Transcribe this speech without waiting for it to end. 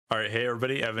All right, hey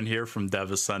everybody, Evan here from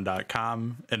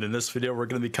devisson.com, and in this video we're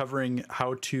going to be covering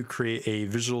how to create a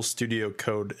Visual Studio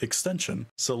Code extension.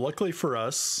 So luckily for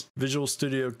us, Visual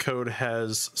Studio Code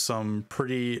has some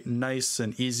pretty nice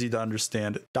and easy to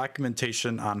understand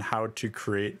documentation on how to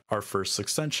create our first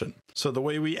extension. So the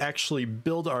way we actually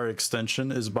build our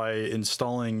extension is by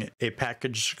installing a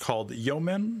package called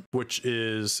Yeoman, which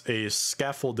is a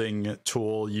scaffolding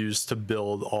tool used to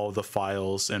build all the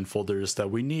files and folders that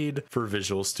we need for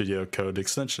Visual Studio Code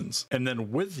extensions. And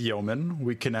then with Yeoman,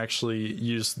 we can actually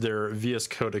use their VS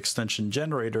Code extension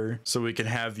generator so we can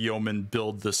have Yeoman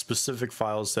build the specific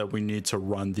files that we need to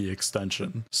run the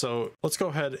extension. So let's go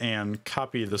ahead and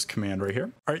copy this command right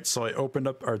here. All right, so I opened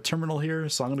up our terminal here,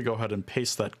 so I'm going to go ahead and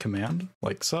paste that command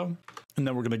like so. And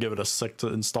then we're going to give it a sec to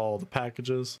install the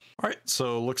packages. All right,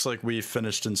 so it looks like we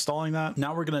finished installing that.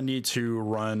 Now we're going to need to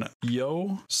run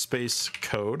yo space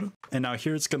code. And now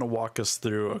here it's going to walk us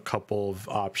through a couple of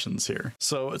options here.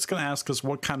 So it's going to ask us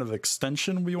what kind of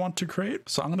extension we want to create.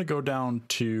 So I'm going to go down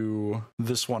to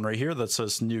this one right here that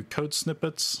says new code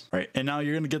snippets. All right, and now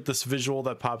you're going to get this visual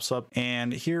that pops up.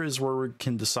 And here is where we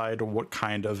can decide what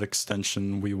kind of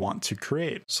extension we want to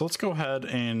create. So let's go ahead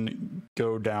and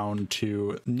go down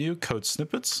to new code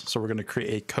snippets. So we're going to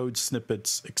create a code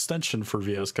snippets extension for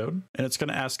VS Code, and it's going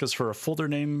to ask us for a folder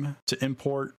name to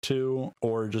import to,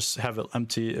 or just have it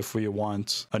empty if we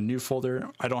want a new folder.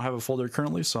 I don't have a folder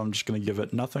currently, so I'm just going to give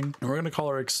it nothing. And we're going to call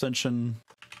our extension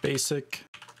basic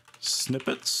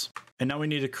snippets. And now we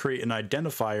need to create an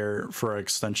identifier for our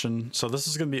extension. So this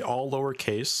is going to be all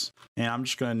lowercase, and I'm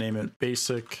just going to name it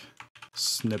basic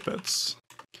snippets.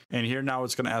 And here now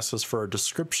it's going to ask us for a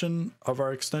description of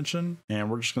our extension.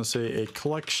 And we're just going to say a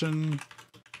collection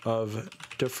of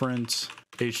different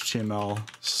HTML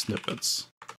snippets.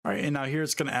 All right, and now here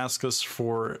it's going to ask us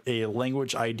for a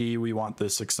language ID we want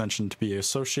this extension to be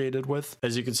associated with.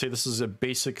 As you can see, this is a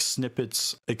basic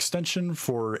snippets extension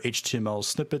for HTML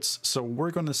snippets. So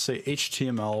we're going to say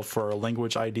HTML for our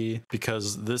language ID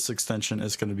because this extension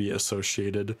is going to be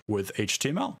associated with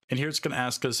HTML. And here it's going to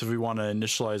ask us if we want to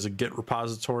initialize a Git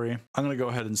repository. I'm going to go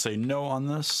ahead and say no on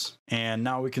this. And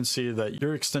now we can see that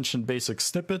your extension basic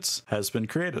snippets has been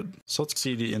created. So let's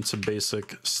cd into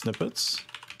basic snippets.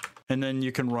 And then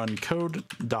you can run code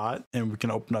dot, and we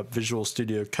can open up Visual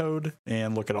Studio Code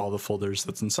and look at all the folders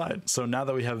that's inside. So now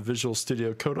that we have Visual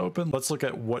Studio Code open, let's look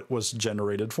at what was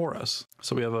generated for us.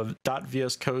 So we have a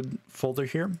 .vscode folder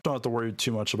here. Don't have to worry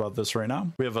too much about this right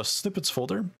now. We have a snippets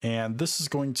folder, and this is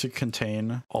going to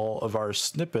contain all of our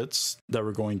snippets that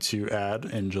we're going to add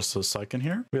in just a second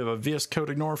here. We have a VS Code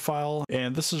ignore file,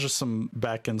 and this is just some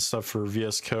backend stuff for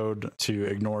VS Code to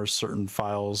ignore certain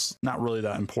files. Not really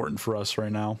that important for us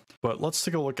right now. But let's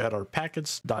take a look at our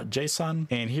packets.json.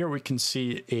 And here we can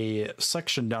see a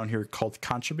section down here called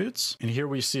contributes. And here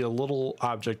we see a little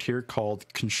object here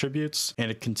called contributes,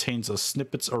 and it contains a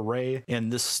snippets array.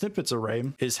 And this snippets array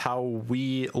is how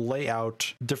we lay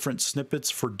out different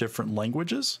snippets for different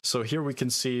languages. So here we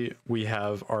can see we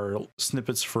have our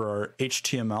snippets for our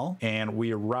HTML, and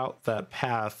we route that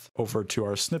path over to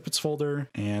our snippets folder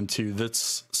and to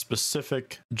this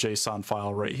specific JSON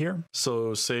file right here.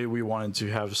 So say we wanted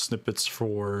to have snippets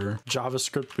for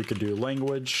JavaScript, we could do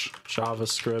language,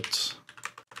 JavaScript,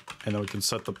 and then we can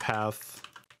set the path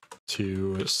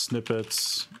to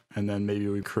snippets, and then maybe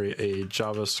we create a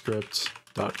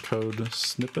JavaScript.code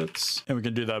snippets. And we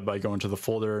can do that by going to the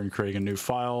folder and creating a new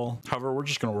file. However, we're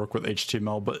just going to work with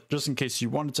HTML, but just in case you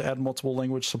wanted to add multiple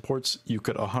language supports, you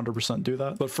could 100% do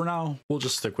that. But for now, we'll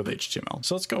just stick with HTML.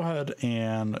 So let's go ahead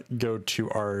and go to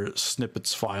our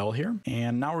snippets file here.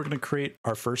 And now we're going to create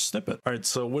our first snippet. All right,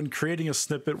 so when creating a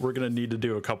snippet, we're going to need to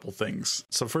do a couple things.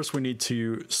 So first we need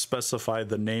to specify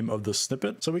the name of the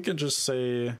snippet. So we can just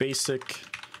say basic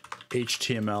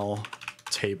HTML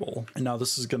table. And now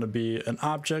this is going to be an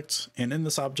object, and in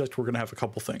this object we're going to have a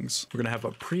couple things. We're going to have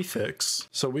a prefix,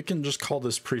 so we can just call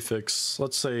this prefix,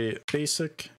 let's say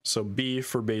basic, so B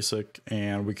for basic,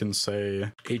 and we can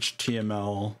say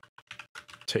HTML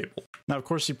table. Now, of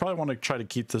course, you probably want to try to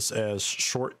keep this as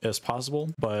short as possible,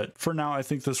 but for now I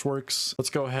think this works. Let's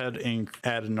go ahead and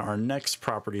add in our next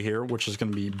property here, which is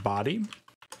going to be body.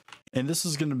 And this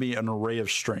is going to be an array of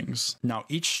strings. Now,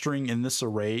 each string in this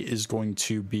array is going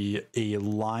to be a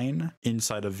line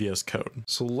inside of VS Code.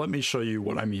 So let me show you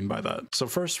what I mean by that. So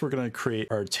first, we're going to create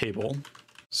our table.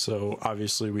 So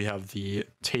obviously, we have the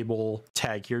table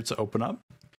tag here to open up.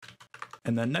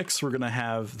 And then next, we're going to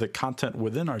have the content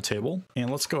within our table. And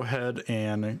let's go ahead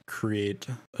and create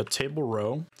a table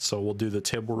row. So we'll do the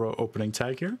table row opening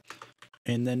tag here.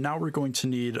 And then now we're going to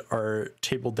need our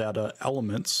table data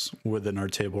elements within our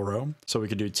table row. So we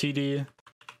could do td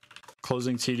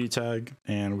closing TD tag,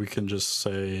 and we can just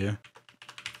say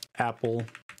apple.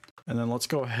 And then let's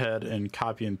go ahead and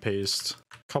copy and paste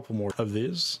a couple more of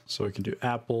these. So we can do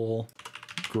apple,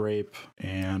 grape,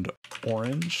 and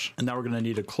orange. And now we're going to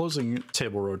need a closing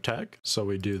table row tag. So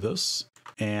we do this,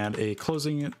 and a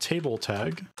closing table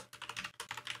tag,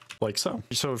 like so.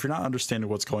 So if you're not understanding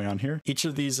what's going on here, each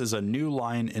of these is a new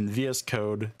line in VS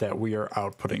Code that we are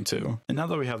outputting to. And now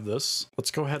that we have this,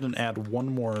 let's go ahead and add one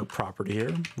more property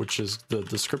here, which is the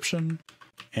description.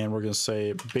 And we're going to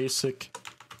say basic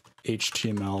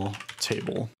HTML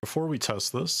table. Before we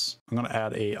test this, I'm going to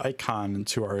add a icon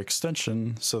to our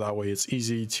extension so that way it's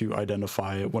easy to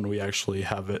identify when we actually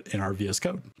have it in our VS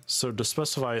Code. So to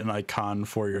specify an icon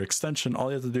for your extension, all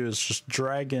you have to do is just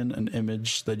drag in an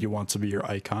image that you want to be your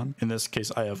icon. In this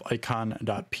case, I have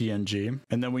icon.png,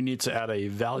 and then we need to add a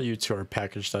value to our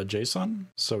package.json.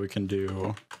 So we can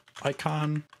do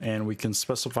icon, and we can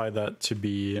specify that to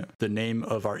be the name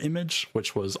of our image,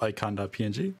 which was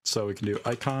icon.png. So we can do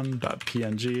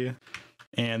icon.png.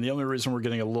 And the only reason we're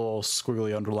getting a little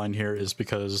squiggly underline here is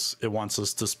because it wants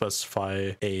us to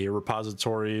specify a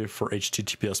repository for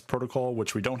HTTPS protocol,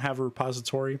 which we don't have a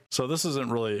repository. So this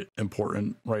isn't really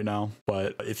important right now,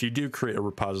 but if you do create a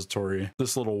repository,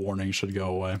 this little warning should go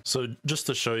away. So just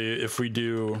to show you, if we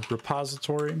do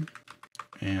repository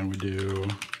and we do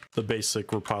the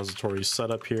basic repository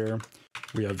setup here,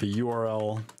 we have the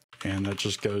URL, and that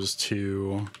just goes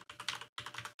to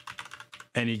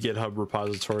any GitHub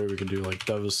repository. We can do like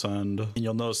devasend, and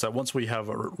you'll notice that once we have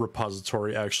a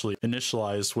repository actually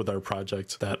initialized with our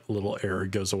project, that little error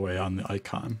goes away on the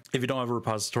icon. If you don't have a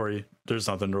repository, there's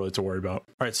nothing really to worry about.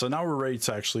 All right, so now we're ready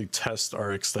to actually test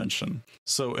our extension.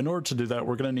 So in order to do that,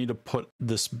 we're going to need to put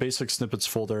this basic snippets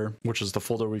folder, which is the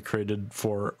folder we created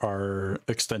for our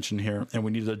extension here, and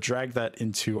we need to drag that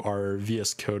into our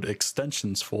VS Code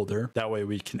extensions folder. That way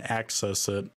we can access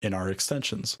it in our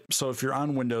extensions. So if you're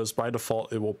on Windows, by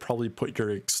default, it will probably put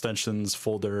your extensions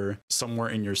folder somewhere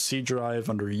in your C drive,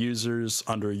 under users,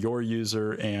 under your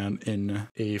user, and in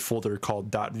a folder called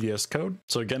 .vscode.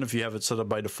 So again, if you have it set up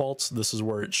by default, this is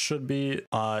where it should be.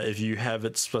 If you have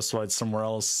it specified somewhere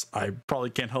else, I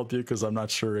probably can't help you because I'm not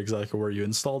sure exactly where you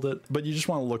installed it, but you just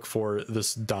want to look for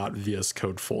this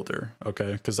 .vscode folder,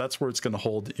 okay? Because that's where it's going to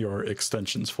hold your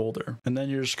extensions folder. And then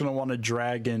you're just going to want to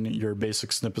drag in your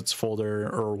basic snippets folder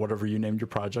or whatever you named your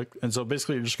project. And so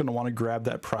basically you're just going to want to grab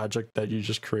that project that you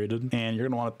just created, and you're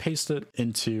going to want to paste it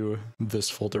into this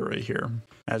folder right here.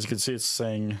 As you can see, it's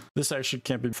saying this actually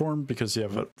can't be performed because you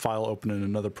have a file open in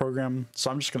another program. So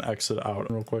I'm just going to exit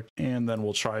out real quick, and then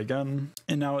we'll try again.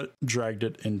 And now it dragged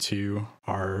it into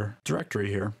our directory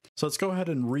here. So let's go ahead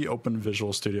and reopen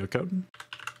Visual Studio Code.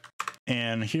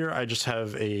 And here I just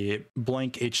have a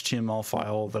blank HTML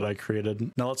file that I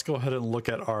created. Now let's go ahead and look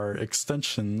at our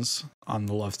extensions on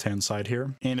the left-hand side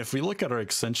here. And if we look at our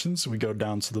extensions, we go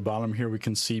down to the bottom here, we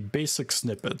can see basic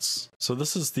snippets. So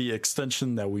this is the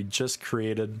extension that we just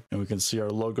created, and we can see our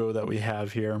logo that we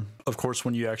have here. Of course,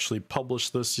 when you actually publish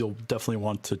this, you'll definitely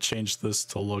want to change this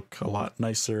to look a lot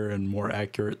nicer and more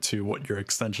accurate to what your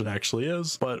extension actually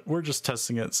is. But we're just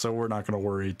testing it, so we're not going to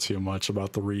worry too much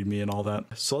about the README and all that.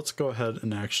 So let's go ahead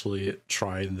and actually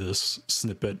try this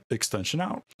snippet extension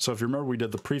out. So if you remember, we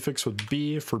did the prefix with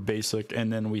B for basic,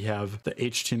 and then we have the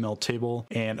HTML table,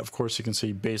 and of course you can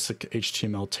see basic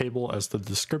HTML table as the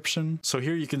description. So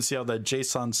here you can see how that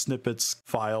JSON snippets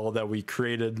file that we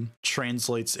created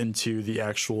translates into the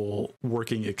actual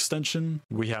working extension.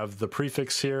 We have the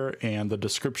prefix here and the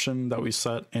description that we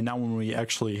set, and now when we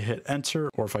actually hit enter,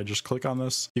 or if I just click on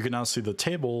this, you can now see the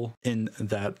table in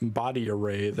that body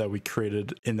array that we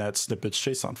created in that snippets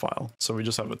JSON file. So we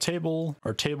just have a table,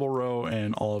 our table row,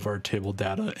 and all of our table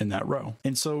data in that row.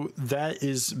 And so that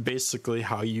is basically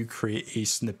how you create a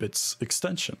snippets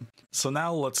extension. So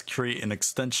now let's create an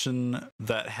extension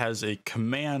that has a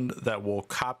command that will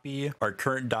copy our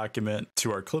current document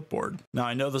to our clipboard. Now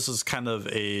I know this is kind of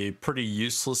a pretty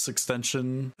useless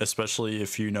extension, especially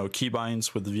if you know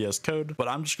keybinds with VS Code, but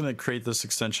I'm just going to create this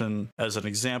extension as an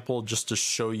example just to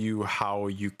show you how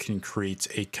you can create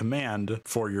a command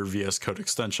for your VS Code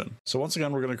extension. So once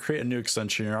again, we're going to create a new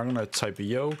extension here. I'm going to type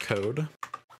yo code,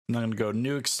 and I'm going to go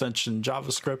new extension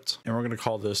JavaScript, and we're going to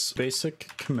call this basic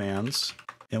commands.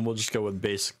 And we'll just go with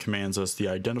basic commands as the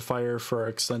identifier for our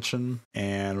extension.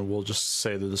 And we'll just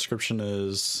say the description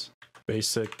is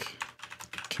basic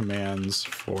commands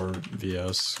for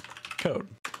VS Code.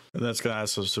 And that's going to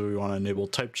ask us if we want to enable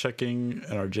type checking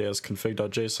in our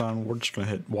jsconfig.json. We're just going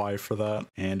to hit Y for that.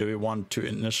 And do we want to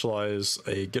initialize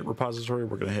a Git repository?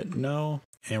 We're going to hit no.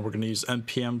 and we're going to use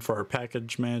npm for our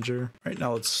package manager. Right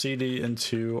now, let's cd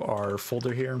into our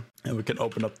folder here, and we can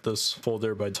open up this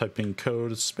folder by typing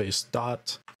code space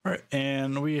dot. All right,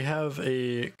 and we have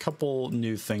a couple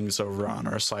new things over on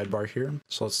our sidebar here.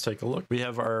 So let's take a look. We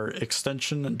have our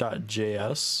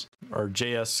extension.js, our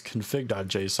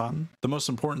jsconfig.json. The most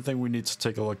important thing we need to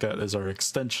take a look at is our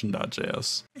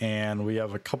extension.js. And we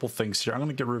have a couple things here. I'm going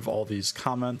to get rid of all these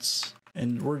comments,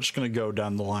 and we're just going to go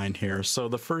down the line here. So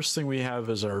the first thing we have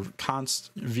is our const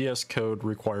VSCode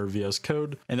require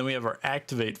VSCode. And then we have our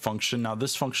activate function. Now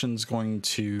this function is going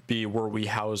to be where we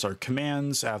house our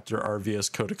commands after our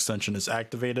VSCode extension is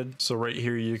activated. So right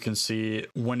here, you can see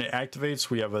when it activates,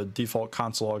 we have a default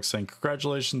console log saying,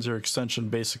 congratulations, your extension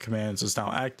basic commands is now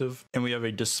active. And we have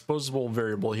a disposable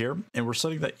variable here, and we're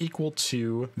setting that equal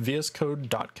to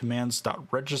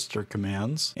vscode.commands.register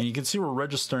commands. And you can see we're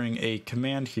registering a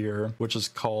command here, which is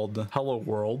called hello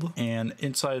world. And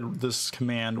inside this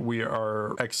command, we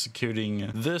are executing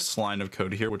this line of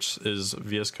code here, which is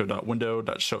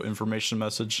vscode.window.show information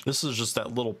message. This is just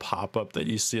that little pop-up that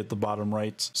you see at the bottom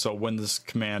right. So when this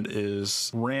command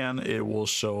is ran, it will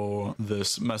show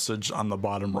this message on the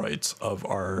bottom right of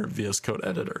our VS Code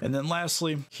editor. And then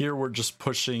lastly, here we're just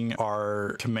pushing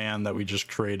our command that we just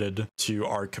created to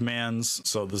our commands.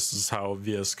 So this is how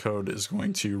VS Code is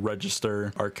going to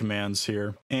register our commands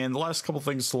here. And the last couple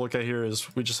things to look at here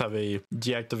is we just have a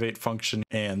deactivate function,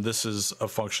 and this is a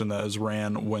function that is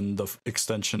ran when the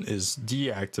extension is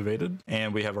deactivated.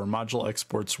 And we have our module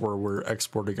exports where we're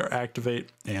exporting our activate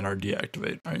and our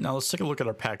deactivate. All right, now let's take a look at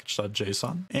our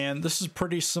package.json. And this is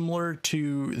pretty similar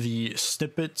to the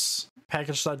snippets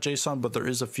package.json, but there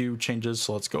is a few changes,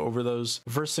 so let's go over those.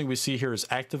 The first thing we see here is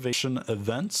activation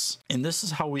events, and this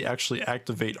is how we actually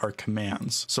activate our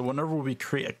commands. So whenever we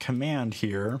create a command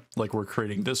here, like we're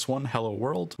creating this one, hello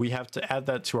world, we have to add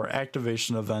that to our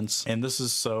activation events, and this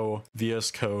is so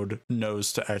VS Code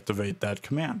knows to activate that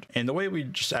command. And the way we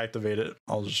just activate it,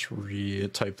 I'll just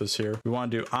retype this here. We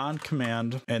want to do on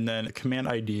command and then command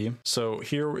ID. So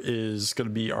here is going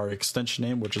to be our extension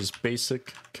name, which is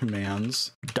basic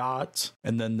commands dot,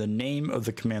 and then the name of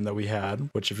the command that we had,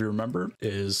 which if you remember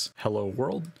is hello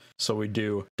world. So we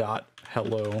do dot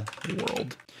hello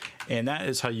world. And that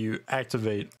is how you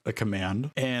activate a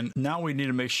command. And now we need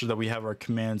to make sure that we have our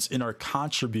commands in our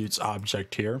contributes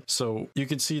object here. So you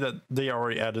can see that they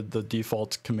already added the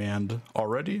default command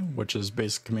already, which is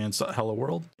basic commands.hello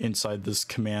world inside this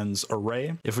commands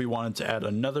array. If we wanted to add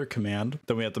another command,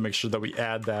 then we have to make sure that we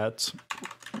add that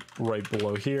right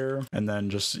below here, and then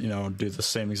just, you know, do the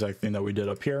same exact thing that we did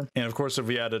up here. And of course, if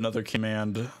we add another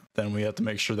command, then we have to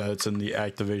make sure that it's in the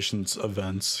activations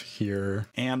events here.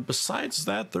 And besides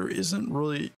that, there isn't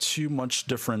really too much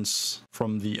difference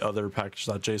from the other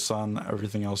package.json.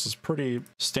 Everything else is pretty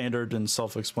standard and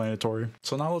self-explanatory.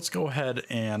 So now let's go ahead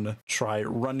and try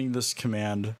running this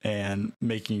command and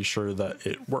making sure that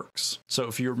it works. So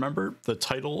if you remember, the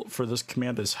title for this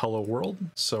command is hello world.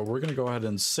 So we're going to go ahead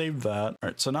and save that. All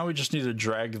right, so now we just need to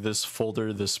drag this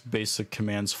folder, this basic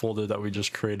commands folder that we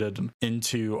just created,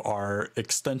 into our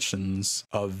extensions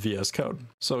of VS Code.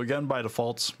 So again, by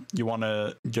default, you want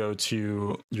to go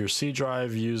to your C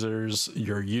drive, users,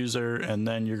 your user, and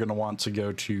then you're going to want to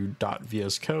go to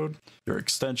 .vscode, your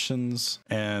extensions,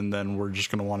 and then we're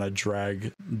just going to want to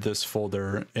drag this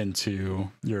folder into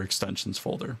your extensions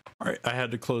folder. All right, I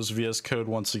had to close VS Code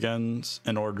once again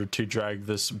in order to drag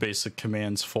this basic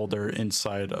commands folder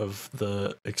inside of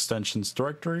the extensions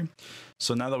directory.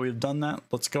 So now that we've done that,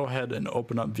 let's go ahead and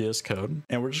open up VS Code,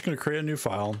 and we're just going to create a new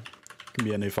file. It can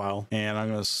be any file, and I'm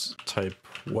going to type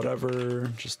whatever,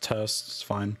 just test, it's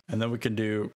fine. And then we can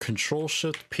do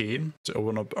Control-Shift-P to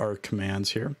open up our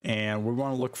commands here. And we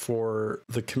want to look for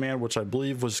the command, which I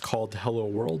believe was called hello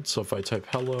world. So if I type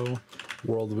hello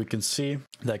world, we can see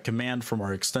that command from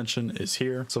our extension is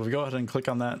here. So if we go ahead and click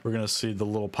on that, we're going to see the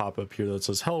little pop-up here that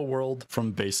says hello world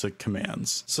from basic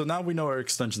commands. So now we know our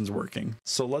extension's working.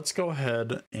 So let's go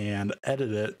ahead and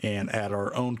edit it and add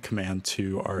our own command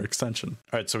to our extension.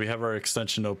 All right, so we have our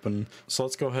extension open. So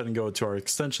let's go ahead and go to our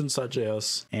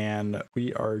extensions.js, and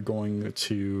we are going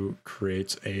to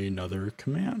create another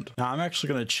command. Now I'm actually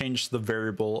going to change the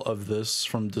variable of this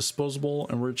from disposable,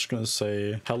 and we're just going to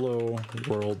say hello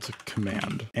world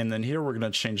command. And then here we're going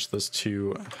to change this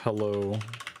to hello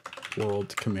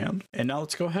world command. And now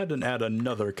let's go ahead and add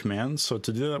another command. So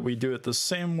to do that, we do it the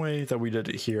same way that we did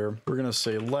it here. We're going to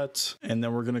say let, and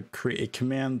then we're going to create a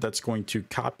command that's going to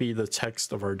copy the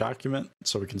text of our document.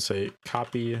 So we can say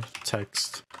copy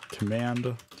text command.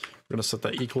 We're going to set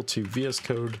that equal to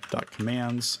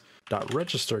vscode.commands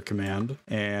register command,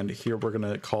 and here we're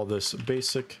going to call this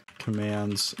basic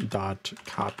commands dot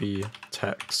copy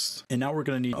text. And now we're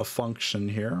going to need a function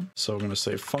here. So we're going to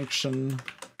say function,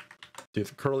 do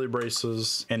the curly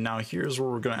braces, and now here's where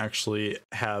we're going to actually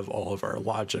have all of our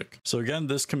logic. So again,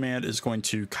 this command is going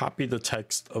to copy the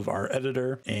text of our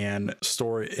editor and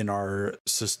store it in our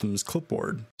system's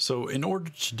clipboard. So in order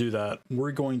to do that,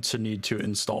 we're going to need to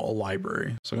install a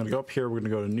library. So I'm going to go up here, we're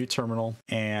going to go to new terminal,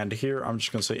 and here I'm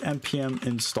just going to say npm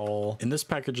install, and this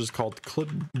package is called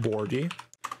clipboardy.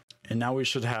 And now we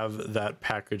should have that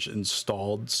package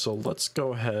installed. So let's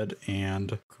go ahead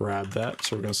and grab that.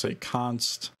 So we're going to say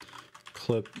const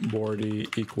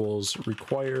clipboardy equals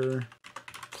require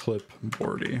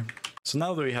clipboardy. So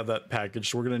now that we have that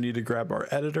package, we're going to need to grab our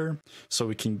editor so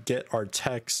we can get our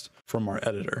text from our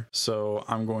editor. So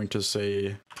I'm going to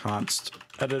say const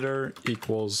editor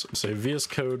equals, say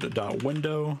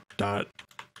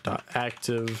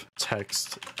vscode.window.active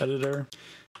text editor.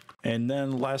 And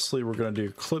then lastly, we're going to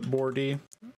do clipboardy,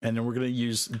 and then we're going to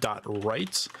use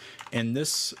 .write. And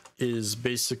this is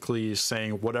basically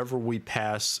saying whatever we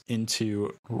pass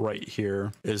into right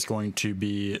here is going to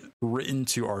be written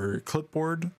to our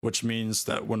clipboard, which means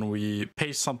that when we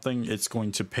paste something, it's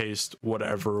going to paste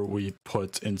whatever we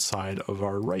put inside of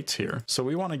our writes here. So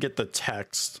we want to get the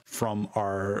text from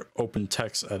our open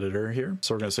text editor here.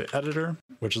 So we're going to say editor,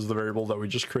 which is the variable that we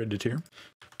just created here,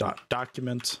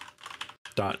 .document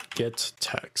 .get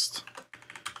text,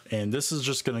 and this is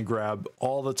just going to grab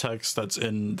all the text that's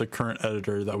in the current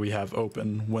editor that we have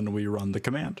open when we run the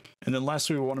command. And then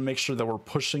lastly, we want to make sure that we're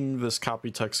pushing this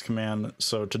copy text command.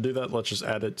 So to do that, let's just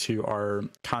add it to our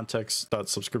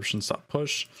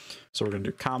context.subscriptions.push. So we're going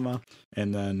to do comma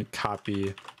and then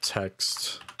copy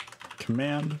text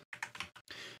command.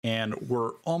 And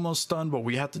we're almost done, but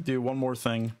we have to do one more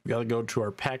thing. We got to go to our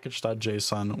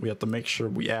package.json. We have to make sure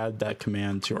we add that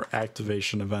command to our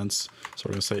activation events. So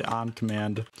we're going to say on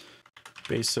command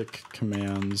basic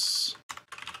commands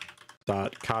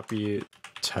dot copy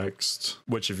text,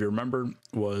 which if you remember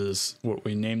was what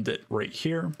we named it right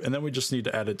here. And then we just need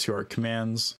to add it to our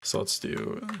commands. So let's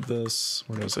do this.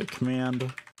 We're going to say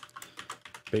command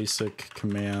basic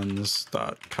commands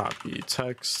dot copy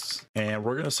text, and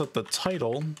we're going to set the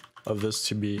title of this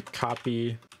to be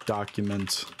copy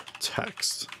document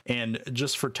text. And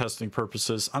just for testing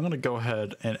purposes, I'm going to go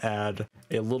ahead and add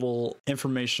a little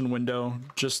information window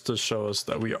just to show us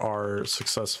that we are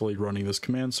successfully running this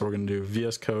command. So we're going to do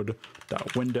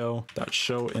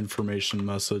vscode.window.show information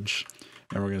message,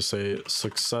 and we're going to say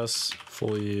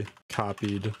successfully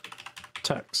copied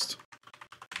text.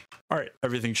 All right,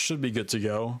 everything should be good to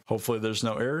go. Hopefully there's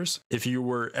no errors. If you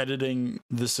were editing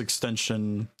this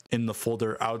extension in the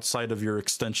folder outside of your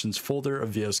extensions folder of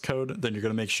VS Code, then you're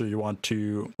going to make sure you want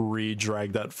to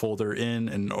re-drag that folder in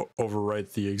and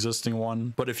overwrite the existing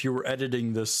one. But if you were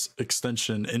editing this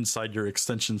extension inside your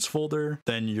extensions folder,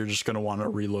 then you're just going to want to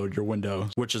reload your window,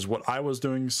 which is what I was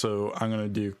doing. So I'm going to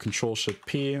do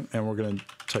Control-Shift-P, and we're going to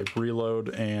type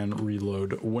reload and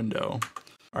reload window.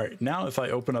 All right, now if I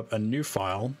open up a new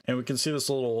file, and we can see this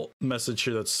little message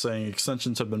here that's saying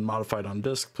extensions have been modified on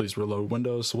disk, please reload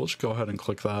Windows. So we'll just go ahead and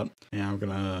click that, and I'm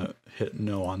gonna hit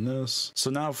no on this. So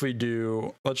now if we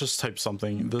do, let's just type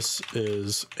something. This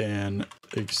is an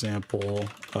example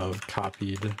of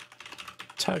copied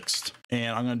text,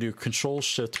 and I'm gonna do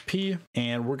Control-Shift-P,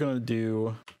 and we're gonna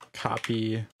do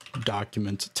copy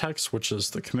document text, which is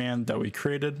the command that we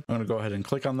created. I'm going to go ahead and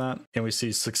click on that, and we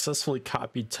see successfully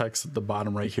copied text at the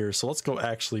bottom right here. So let's go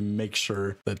actually make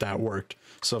sure that that worked.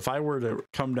 So if I were to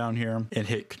come down here and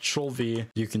hit Control-V,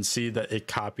 you can see that it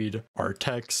copied our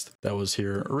text that was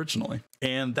here originally.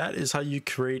 And that is how you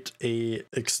create a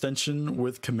extension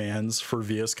with commands for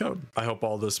VS Code. I hope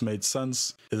all this made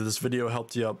sense. If this video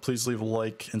helped you out, please leave a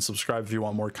like and subscribe if you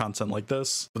want more content like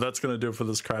this. But that's going to do it for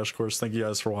this crash course. Thank you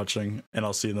guys for watching, and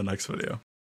I'll see you in the next video.